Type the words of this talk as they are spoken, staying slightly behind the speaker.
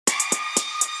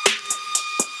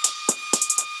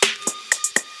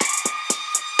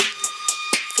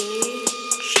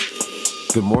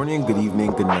Good morning, good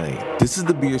evening, good night. This is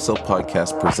the Be Yourself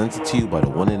podcast presented to you by the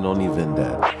one and only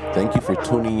Vendad. Thank you for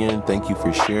tuning in, thank you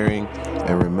for sharing,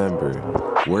 and remember,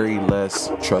 worry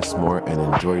less, trust more, and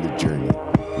enjoy the journey.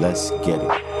 Let's get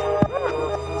it.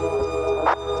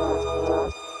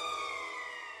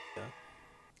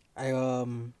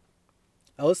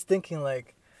 I was thinking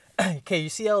like, okay, you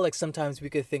see how like sometimes we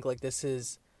could think like this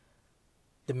is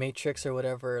the Matrix or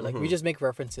whatever, like we just make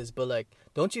references, but like,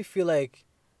 don't you feel like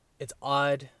it's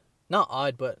odd, not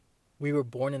odd, but we were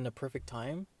born in the perfect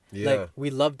time? Yeah. Like we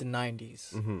loved the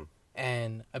 90s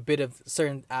and a bit of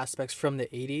certain aspects from the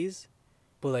 80s,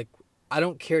 but like I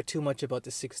don't care too much about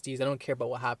the 60s. I don't care about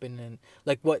what happened and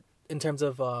like what in terms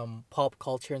of pop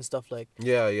culture and stuff, like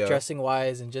dressing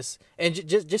wise and just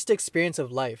the experience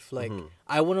of life. Like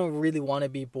I wouldn't really want to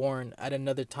be born at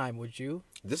another time, would you?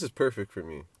 This is perfect for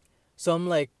me. So I'm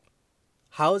like,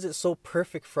 how is it so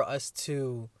perfect for us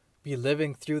to be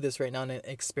living through this right now and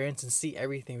experience and see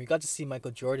everything? We got to see Michael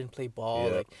Jordan play ball.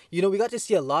 Yeah. Like, you know, we got to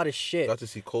see a lot of shit. Got to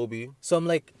see Kobe. So I'm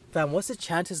like, fam, what's the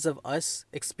chances of us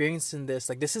experiencing this?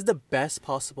 Like, this is the best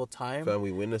possible time. Fam,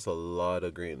 we witnessed a lot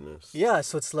of greatness. Yeah,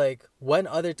 so it's like, what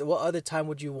other time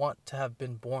would you want to have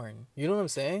been born? You know what I'm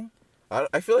saying?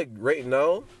 I feel like right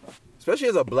now, especially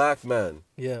as a black man,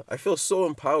 Yeah. I feel so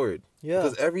empowered. Yeah.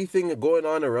 Because everything going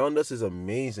on around us is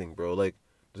amazing, bro. Like,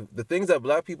 the things that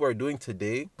black people are doing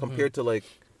today compared to, like,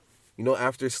 you know,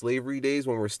 after slavery days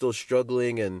when we're still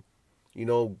struggling and, you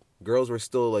know, girls were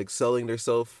still, like, selling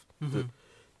themselves.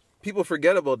 People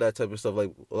forget about that type of stuff.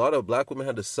 Like, a lot of black women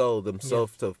had to sell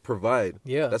themselves to provide.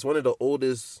 Yeah. That's one of the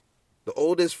oldest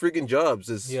freaking jobs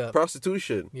is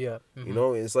prostitution. Yeah. You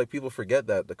know, it's like people forget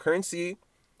that. The currency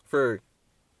for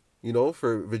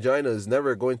vagina is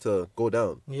never going to go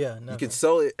down. Yeah, never. You can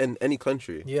sell it in any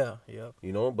country. Yeah.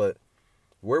 You know, but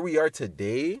where we are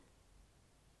today,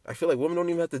 I feel like women don't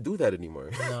even have to do that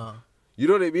anymore. No. You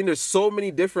know what I mean? There's so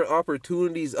many different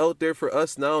opportunities out there for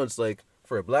us now. It's like,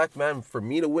 for a black man, for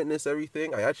me to witness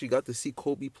everything, I actually got to see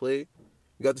Kobe play.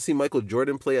 We got to see Michael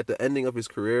Jordan play at the ending of his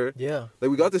career. Yeah.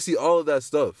 Like, we got to see all of that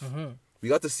stuff. We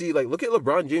got to see, like, look at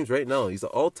LeBron James right now. He's the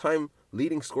all-time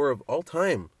leading scorer of all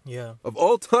time. Yeah. Of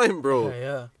all time, bro.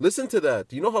 Yeah. Listen to that.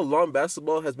 Do you know how long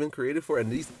basketball has been created for?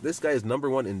 And this guy is number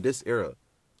one in this era.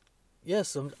 Yeah,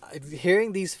 so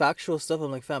hearing these factual stuff,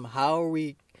 I'm like, fam,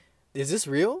 is this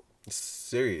real? It's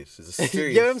serious. It's a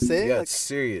serious. You know what I'm saying? Yeah, like, it's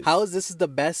serious. How is this the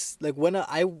best? Like, when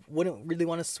I wouldn't really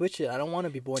want to switch it. I don't want to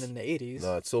be born in the 80s.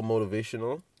 No, it's so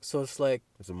motivational. So it's like,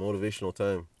 It's a motivational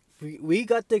time. we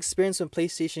got the experience when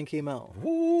PlayStation came out.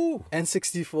 Woo!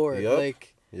 N64. Yep.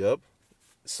 Like, Yep.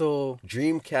 so.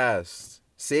 Dreamcast,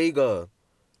 Sega,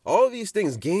 all of these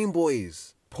things, Game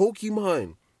Boys,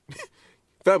 Pokemon.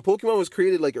 Fam, Pokemon was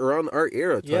created like around our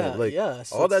era time. Yeah, like, yeah.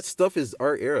 So all that stuff is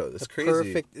our era. It's crazy.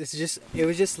 Perfect. It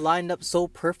was just lined up so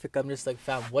perfect. I'm just like,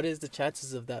 fam, what is the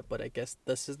chances of that? But I guess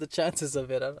this is the chances of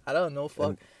it. I don't know. Fuck.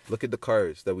 And look at the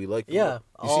cars that we like. Yeah.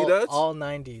 You see that? All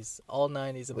 90s. All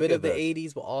 90s. A Look bit at of the that.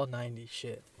 80s, but all 90s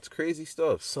shit. It's crazy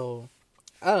stuff. So,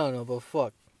 I don't know, but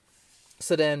fuck.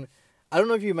 So then, I don't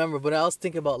know if you remember, but I was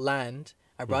thinking about land.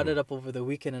 I brought it up over the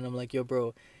weekend, and I'm like, yo,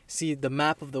 bro, see, the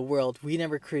map of the world, we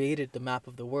never created the map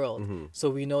of the world.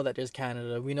 So we know that there's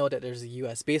Canada, we know that there's the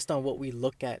U.S., based on what we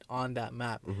look at on that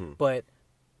map. But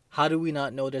how do we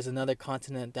not know there's another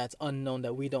continent that's unknown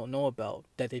that we don't know about,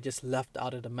 that they just left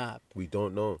out of the map? We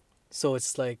don't know. So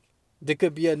it's like, there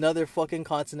could be another fucking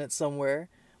continent somewhere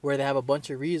where they have a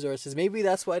bunch of resources. Maybe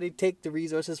that's why they take the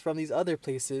resources from these other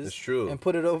places. It's true. And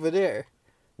put it over there.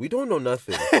 We don't know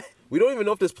nothing. We don't even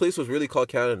know if this place was really called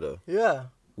Canada. Yeah.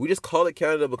 We just call it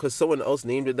Canada because someone else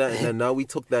named it that, and then now we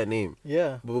took that name.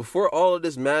 Yeah. But before all of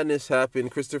this madness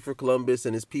happened, Christopher Columbus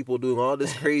and his people doing all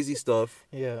this crazy stuff,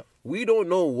 Yeah. we don't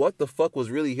know what the fuck was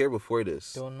really here before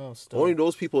this. Don't know stuff. Only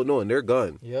those people know, and they're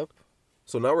gone. Yep.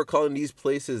 So now we're calling these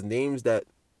places names that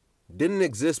didn't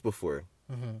exist before.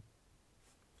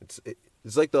 It's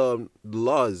like the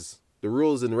laws, the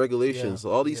rules, and regulations. Yeah, So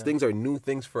all these things are new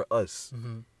things for us.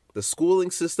 The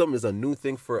schooling system is a new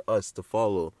thing for us to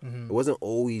follow. It wasn't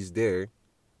always there.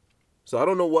 So I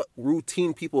don't know what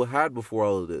routine people had before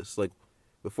all of this. Like,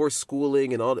 before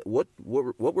schooling and all that. What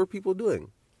were people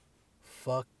doing?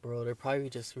 Fuck, bro. They're probably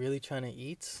just really trying to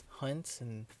eat, hunt,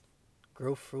 and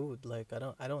grow food. Like,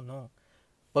 I don't know.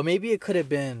 But maybe it could have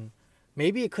been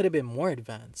more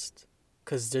advanced.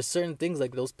 Because there's certain things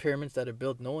like those pyramids that are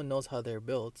built, no one knows how they're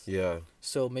built. Yeah.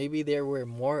 So maybe they were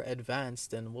more advanced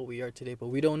than what we are today. But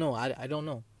we don't know. I don't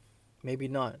know. Maybe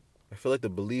not. I feel like the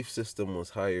belief system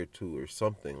was higher too, or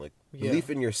something. Like, Yeah.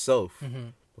 belief in yourself.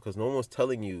 Because no one was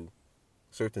telling you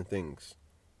certain things.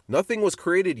 Nothing was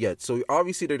created yet. So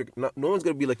obviously, no one's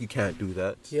going to be like, you can't do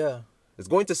that. Yeah. It's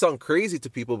going to sound crazy to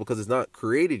people because it's not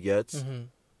created yet. Mm-hmm.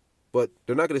 But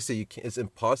they're not going to say you can't. It's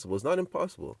impossible. It's not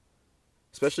impossible.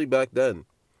 Especially back then.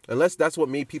 Unless that's what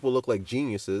made people look like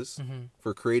geniuses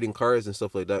for creating cars and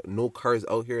stuff like that. No cars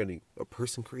out here and a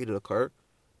person created a car.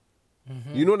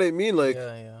 Mm-hmm. You know what I mean? Like,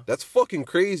 Yeah. that's fucking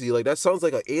crazy. Like, that sounds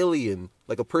like an alien.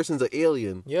 Like, a person's an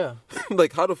alien. Yeah.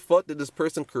 Like, how the fuck did this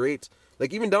person create?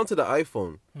 Like, even down to the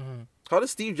iPhone. Mm-hmm. How did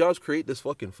Steve Jobs create this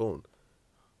fucking phone?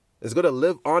 It's going to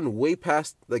live on way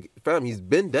past, like, fam, he's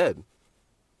been dead.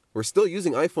 We're still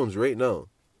using iPhones right now.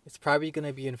 It's probably going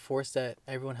to be enforced that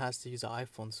everyone has to use an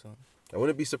iPhone soon. I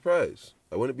wouldn't be surprised.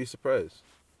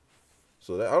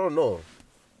 So, I don't know.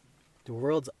 The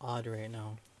world's odd right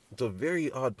now. It's a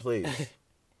very odd place.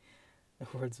 The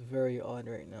world's very odd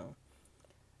right now.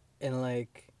 And,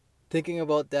 like, thinking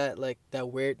about that, like, that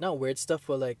weird, not weird stuff,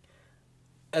 but, like,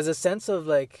 as a sense of,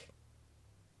 like,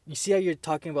 you see how you're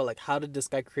talking about, like, how did this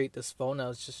guy create this phone? I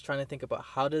was just trying to think about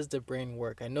how does the brain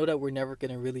work? I know that we're never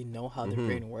going to really know how the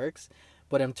brain works,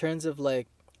 but in terms of, like,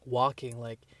 walking,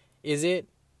 like, is it,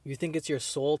 you think it's your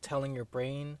soul telling your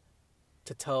brain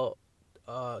to tell,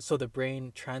 so the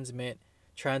brain transmit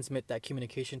that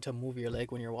communication to move your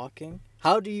leg when you're walking?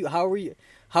 How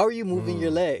are you moving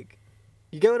your leg?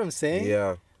 You get what I'm saying?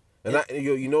 Yeah. And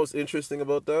you know what's interesting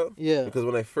about that? Yeah. Because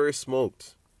when I first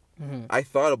smoked, I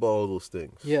thought about all those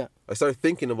things. Yeah. I started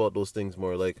thinking about those things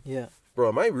more. Like, Yeah. bro,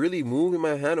 am I really moving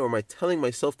my hand or am I telling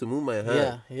myself to move my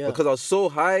hand? Yeah. Because I was so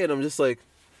high and I'm just like,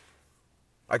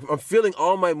 I'm feeling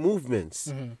all my movements.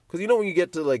 Because you know when you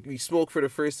get to, like, you smoke for the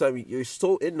first time, you're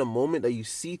so in the moment that you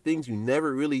see things you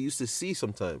never really used to see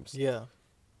sometimes. Yeah.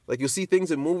 Like, you'll see things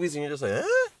in movies and you're just like,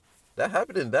 that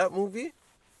happened in that movie?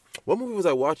 What movie was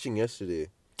I watching yesterday?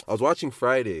 I was watching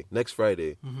next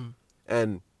Friday.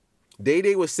 And Day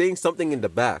Day was saying something in the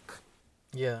back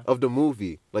Yeah. of the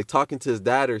movie, like talking to his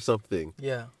dad or something.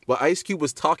 Yeah. But Ice Cube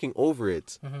was talking over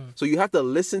it. So you have to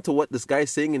listen to what this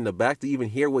guy's saying in the back to even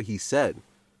hear what he said.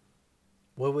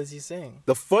 What was he saying?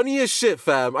 The funniest shit,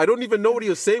 fam. I don't even know what he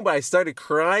was saying, but I started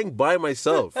crying by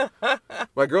myself.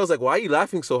 My girl's like, why are you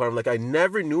laughing so hard? I'm like, I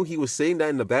never knew he was saying that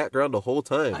in the background the whole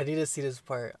time. I need to see this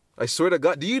part. I swear to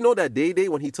God. Do you know that Day Day,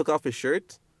 when he took off his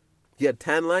shirt, he had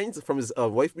tan lines from his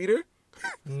wife beater?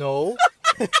 No.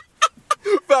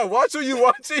 Fam, watch what you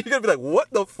watch it. You're going to be like, what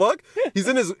the fuck? He's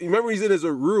in his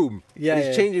room. Yeah, and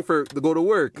he's changing to go to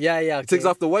work. Yeah. He takes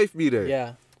off the wife beater.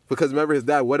 Yeah. Because remember his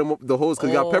dad wet him up the hose because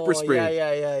he got pepper spray.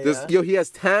 Yeah. Yo, he has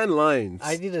tan lines.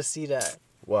 I need to see that.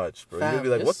 Watch, bro. Fam, You're gonna be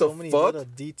like, what there's the so many fuck? little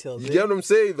details. You get what I'm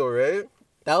saying though, right?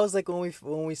 That was like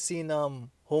when we seen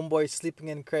Homeboy sleeping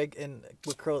in Craig's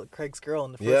girl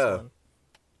in the first Yeah. one.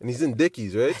 And he's in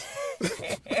Dickies, right?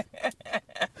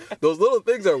 Those little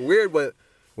things are weird, but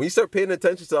when you start paying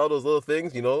attention to all those little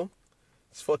things, you know,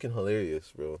 it's fucking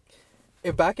hilarious, bro.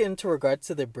 Back into regards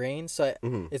to the brain, so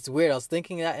it's weird. I was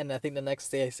thinking that, and I think the next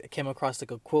day I came across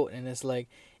like a quote, and it's like,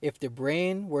 if the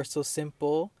brain were so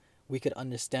simple, we could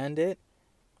understand it.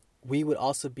 We would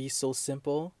also be so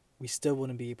simple, we still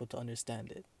wouldn't be able to understand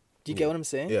it. Do you get what I'm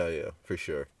saying? Yeah, for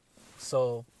sure.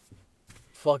 So,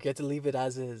 fuck, you have to leave it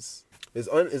as is. It's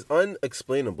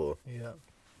unexplainable. Yeah.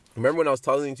 Remember when I was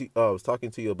talking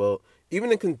to you about,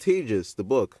 even in Contagious, the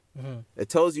book, it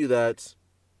tells you that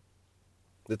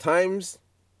the time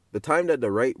that the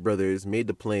Wright brothers made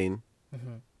the plane,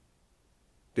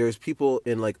 there's people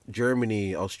in like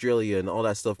Germany, Australia, and all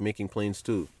that stuff making planes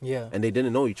too. Yeah. And they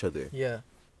didn't know each other. Yeah.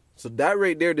 So that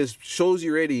right there just shows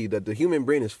you already that the human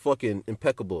brain is fucking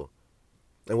impeccable.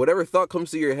 And whatever thought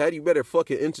comes to your head, you better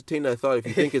fucking entertain that thought if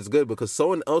you think it's good, because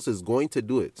someone else is going to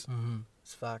do it.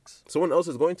 It's facts. Someone else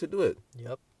is going to do it.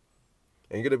 Yep.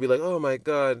 And you're going to be like, oh my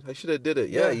God, I should have did it.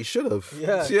 Yeah, you should have.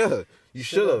 Yeah. Yeah, you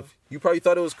should have. You probably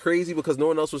thought it was crazy because no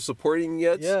one else was supporting you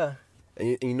yet. Yeah.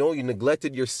 And you know, you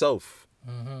neglected yourself.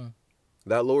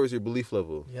 That lowers your belief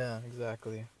level. Yeah,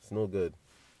 exactly. It's no good.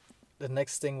 The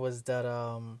next thing was that,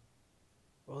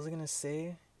 what was I going to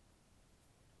say?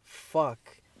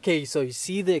 Fuck. Okay, so you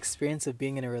see the experience of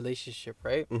being in a relationship,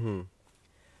 right?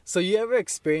 So you ever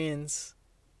experience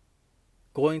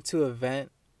going to an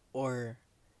event or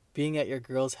being at your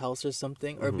girl's house or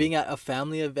something, or being at a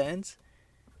family event,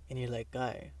 and you're like,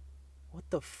 guy, what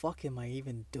the fuck am I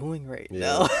even doing right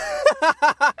now?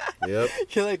 Yep.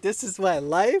 You're like, this is my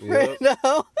life right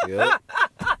now? Yep.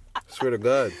 Swear to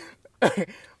God.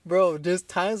 Bro, there's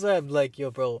times where I'm like,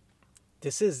 yo, bro,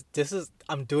 this is,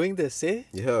 I'm doing this, eh?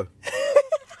 Yeah.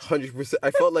 100%.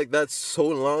 I felt like that so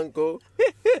long ago.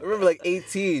 I remember like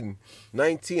 18,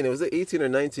 19. It was 18 or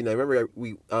 19. I remember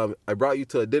I brought you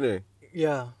to a dinner.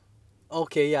 Yeah.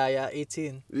 Okay, yeah,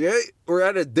 18. Yeah, we're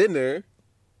at a dinner,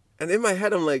 and in my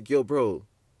head I'm like, yo, bro,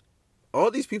 all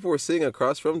these people we're sitting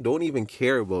across from don't even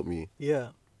care about me. Yeah.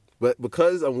 But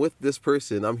because I'm with this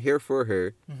person, I'm here for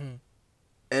her. Mm-hmm.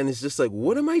 And it's just like,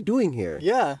 what am I doing here?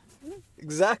 Yeah.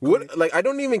 Exactly. What, like, I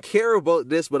don't even care about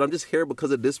this, but I'm just here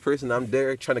because of this person. I'm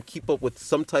there trying to keep up with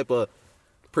some type of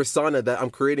persona that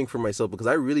I'm creating for myself because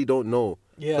I really don't know.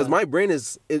 Yeah. Because my brain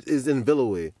is in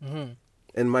Villaway. Mm-hmm.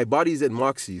 And my body's in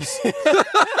Moxie's.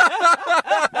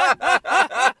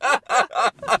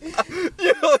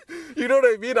 You know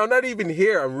what I mean? I'm not even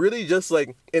here. I'm really just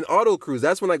like in auto cruise.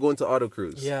 That's when I go into auto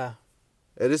cruise. Yeah.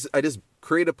 I just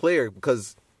create a player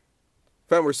because,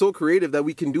 fam, we're so creative that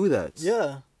we can do that.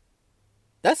 Yeah.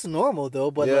 That's normal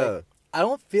though, but Yeah. like I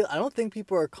don't think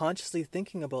people are consciously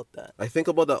thinking about that. I think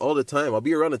about that all the time. I'll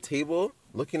be around a table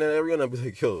looking at everyone. I'll be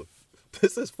like, yo,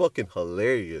 this is fucking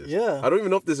hilarious. Yeah. I don't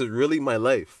even know if this is really my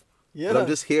life. Yeah. But I'm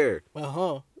just here.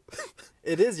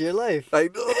 It is your life. I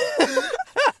know.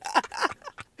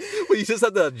 But you just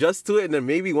have to adjust to it, and then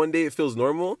maybe one day it feels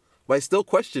normal, but I still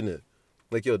question it.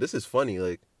 Like, yo, this is funny.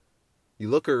 Like, you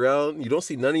look around, you don't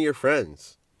see none of your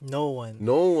friends. No one.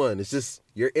 No one. It's just,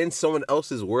 you're in someone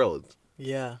else's world.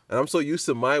 Yeah. And I'm so used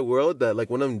to my world that, like,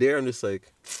 when I'm there, I'm just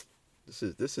like, this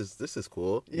is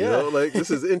cool. Yeah. You know, like,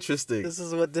 this is interesting. This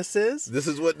is what this is? This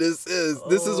is what this is.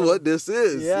 This is what this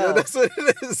is. Yeah. That's what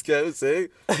it is, can I say?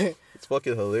 It's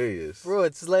fucking hilarious. Bro,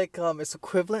 it's like it's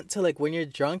equivalent to like when you're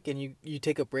drunk and you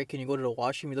take a break and you go to the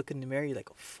washroom, you look in the mirror, you're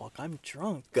like, oh, fuck, I'm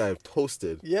drunk. Guy, I'm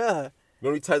toasted. Yeah. You know how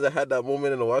many times I had that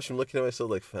moment in the washroom looking at myself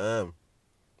like, fam,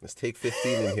 let's take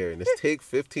 15 in here. Let's take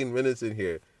 15 minutes in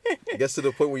here. It gets to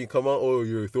the point where you come out, oh,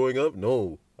 you're throwing up?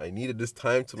 No, I needed this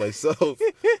time to myself.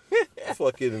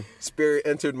 Fucking spirit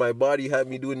entered my body, had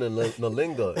me doing the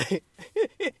Nalinga.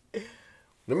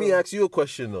 Let me ask you a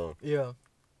question, though. Yeah.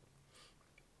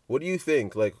 What do you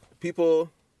think? Like,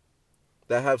 people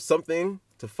that have something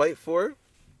to fight for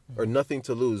or nothing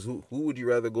to lose, who would you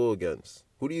rather go against?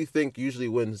 Who do you think usually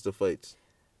wins the fights?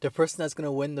 The person that's going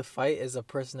to win the fight is a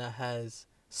person that has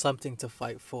something to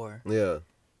fight for. Yeah.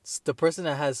 It's the person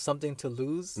that has something to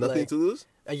lose. Nothing to lose?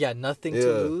 Yeah, nothing to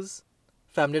lose.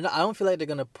 Fam, I don't feel like they're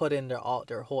going to put in their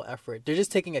whole effort. They're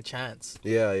just taking a chance.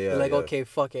 Yeah. They're like, okay,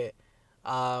 fuck it.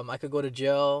 I could go to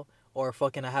jail. Or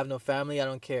fucking I have no family, I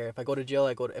don't care. If I go to jail,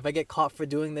 if I get caught for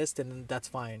doing this, then that's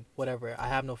fine. Whatever. I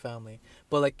have no family.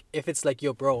 But like if it's like,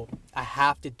 yo, bro, I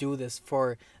have to do this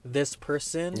for this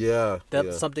person. Yeah.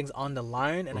 Something's on the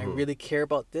line and I really care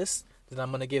about this, then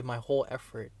I'm gonna give my whole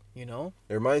effort, you know?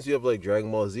 It reminds you of like Dragon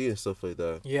Ball Z and stuff like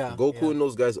that. Yeah. Goku and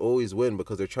those guys always win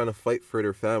because they're trying to fight for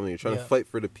their family. They're trying to fight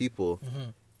for the people.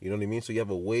 Mm-hmm. You know what I mean? So you have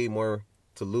a way more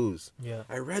to lose. Yeah.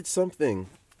 I read something.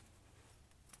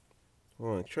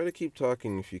 Hold on, try to keep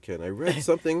talking if you can. I read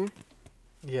something.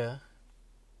 Yeah.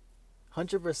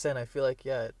 100%. I feel like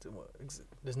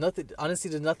there's nothing. Honestly,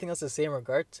 there's nothing else to say in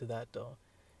regard to that though.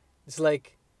 It's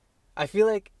like, I feel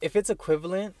like if it's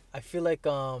equivalent, I feel like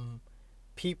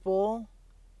people,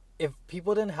 if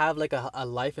people didn't have like a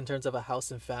life in terms of a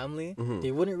house and family, they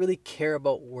wouldn't really care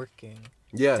about working.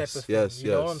 Yes.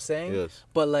 You know what I'm saying? Yes.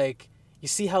 But like, you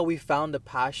see how we found the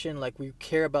passion, like we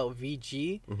care about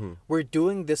VG. We're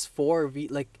doing this for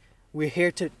like we're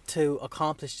here to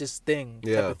accomplish this thing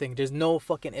type of thing. There's no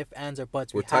fucking ifs, ands, or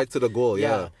buts. We're tied to the goal.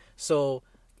 Yeah. So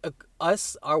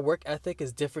our work ethic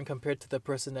is different compared to the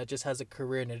person that just has a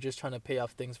career and they're just trying to pay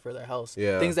off things for their house.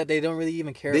 Yeah. Things that they don't really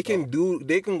even care They about.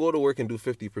 they can go to work and do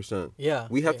 50%. Yeah.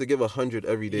 We have to give 100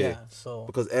 every day. Yeah. So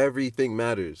because everything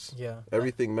matters. Yeah.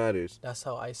 Everything matters. That's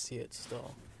how I see it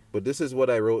still. But this is what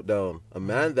I wrote down. A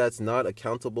man that's not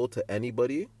accountable to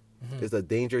anybody is a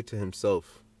danger to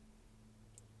himself.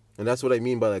 And that's what I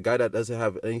mean by a guy that doesn't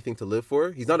have anything to live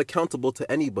for. He's not accountable to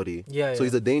anybody. Yeah. So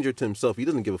he's a danger to himself. He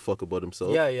doesn't give a fuck about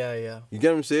himself. Yeah. You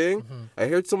get what I'm saying? I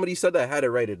heard somebody said that. I had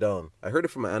to write it down. I heard it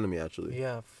from an anime, actually.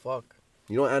 Yeah, fuck.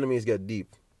 You know, animes get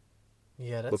deep.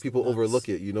 Yeah, that's But people nuts. overlook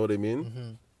it. You know what I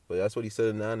mean? But that's what he said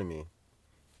in the anime.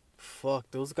 Fuck,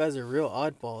 those guys are real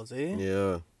oddballs, eh?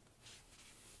 Yeah.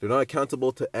 They're not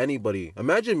accountable to anybody.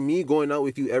 Imagine me going out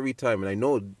with you every time, and I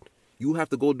know you have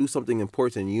to go do something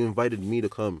important. You invited me to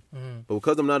come. But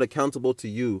because I'm not accountable to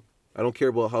you, I don't care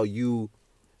about how you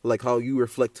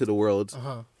reflect to the world.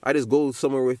 I just go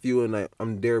somewhere with you, and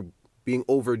I'm there being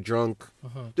over drunk.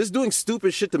 Just doing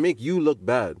stupid shit to make you look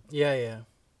bad. Yeah.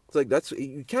 It's like,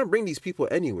 you can't bring these people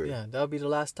anywhere. Yeah, that'll be the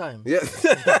last time. Yeah.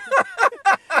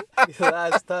 The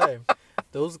last time.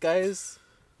 Those guys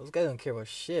don't care about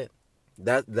shit.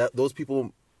 Those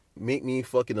people make me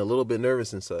fucking a little bit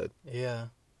nervous inside. Yeah.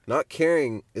 Not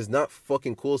caring is not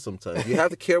fucking cool sometimes. You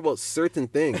have to care about certain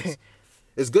things.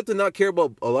 it's good to not care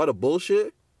about a lot of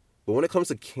bullshit, but when it comes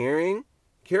to caring,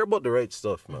 care about the right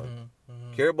stuff, man.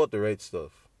 Care about the right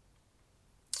stuff.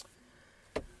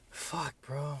 Fuck,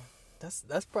 bro.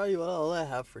 That's probably all I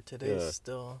have for today. Yeah.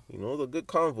 Still. You know, the good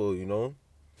convo. You know.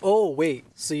 Oh wait.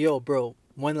 So yo, bro.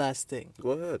 One last thing.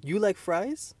 Go ahead. You like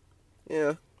fries?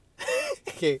 Yeah.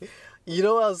 Okay. You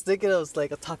know what I was thinking? I was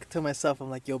like, talking to myself. I'm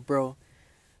like, yo, bro.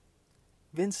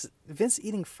 Vince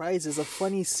eating fries is a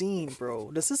funny scene,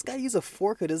 bro. Does this guy use a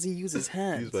fork or does he use his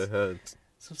hands? Use my hands.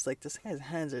 So it's like, this guy's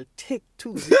hands are thick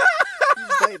too. He's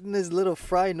biting his little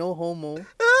fry, no homo.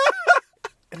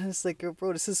 And it's like, yo,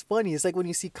 bro, this is funny. It's like when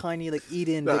you see Kanye like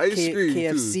eating the ice cream,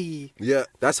 KFC. too. Yeah,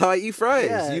 that's how I eat fries.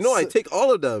 Yeah, you know, I so- take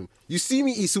all of them. You see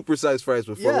me eat supersized fries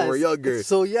before when we were younger.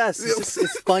 So yes,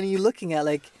 it's funny looking at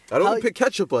like. I don't how even put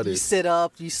ketchup on You it. sit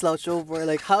up, you slouch over.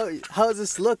 Like how does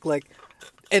this look like?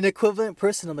 An equivalent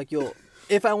person. I'm like, yo,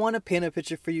 if I want to paint a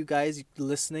picture for you guys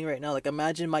listening right now, like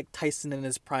imagine Mike Tyson in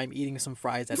his prime eating some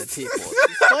fries at a table.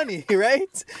 It's funny,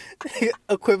 right?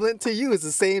 Equivalent to you is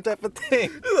the same type of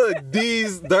thing. Look,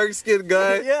 D's dark-skinned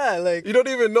guy. Yeah, like You don't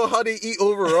even know how they eat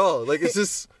overall. Like, it's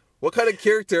just, what kind of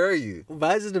character are you?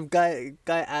 imagine the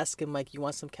guy asking Mike, you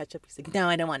want some ketchup? He's like, no,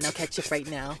 I don't want no ketchup right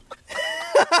now.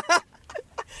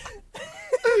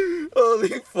 Holy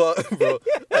fuck, bro.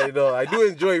 I know. I do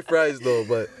enjoy fries, though,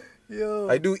 but Yo.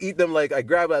 I do eat them, like, I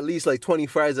grab at least, like, 20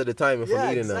 fries at a time if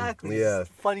I'm eating exactly. them. Yeah. It's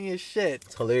funny as shit.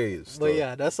 It's hilarious. But though.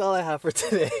 yeah, that's all I have for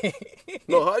today.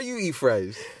 No, how do you eat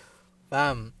fries?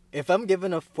 Fam, if I'm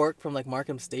given a fork from like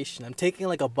Markham Station, I'm taking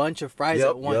like a bunch of fries Yep,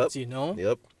 at once, yep. you know?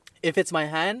 Yep. If it's my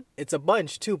hand, it's a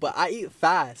bunch too, but I eat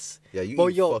fast. Yeah, you But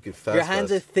eat yo, fucking fast. your hands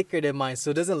fast. are thicker than mine,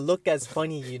 so it doesn't look as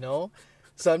funny, you know?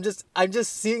 So I'm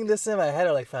just seeing this in my head.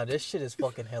 I'm like, fam, this shit is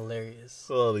fucking hilarious.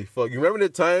 Holy fuck. You remember the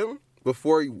time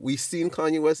before we seen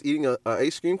Kanye West eating a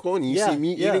ice cream cone and you see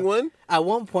me eating one? At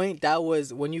one point, that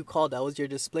was when you called. That was your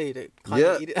display to Kanye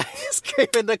Yeah. eating ice cream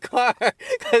in the car, cause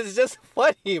it's just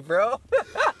funny, bro.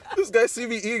 This guy see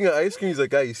me eating an ice cream. He's like,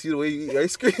 guy, you see the way you eat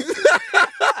ice cream?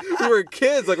 We were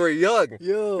kids, like we're young.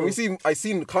 Yo. And I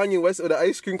seen Kanye West with an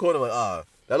ice cream cone. I'm like,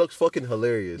 that looks fucking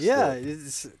hilarious. Yeah, though.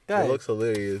 it's It looks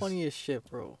hilarious. funny as shit,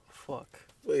 bro. Fuck.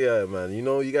 But yeah, man, you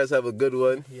know, you guys have a good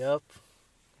one. Yep.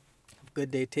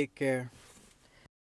 Good day. Take care.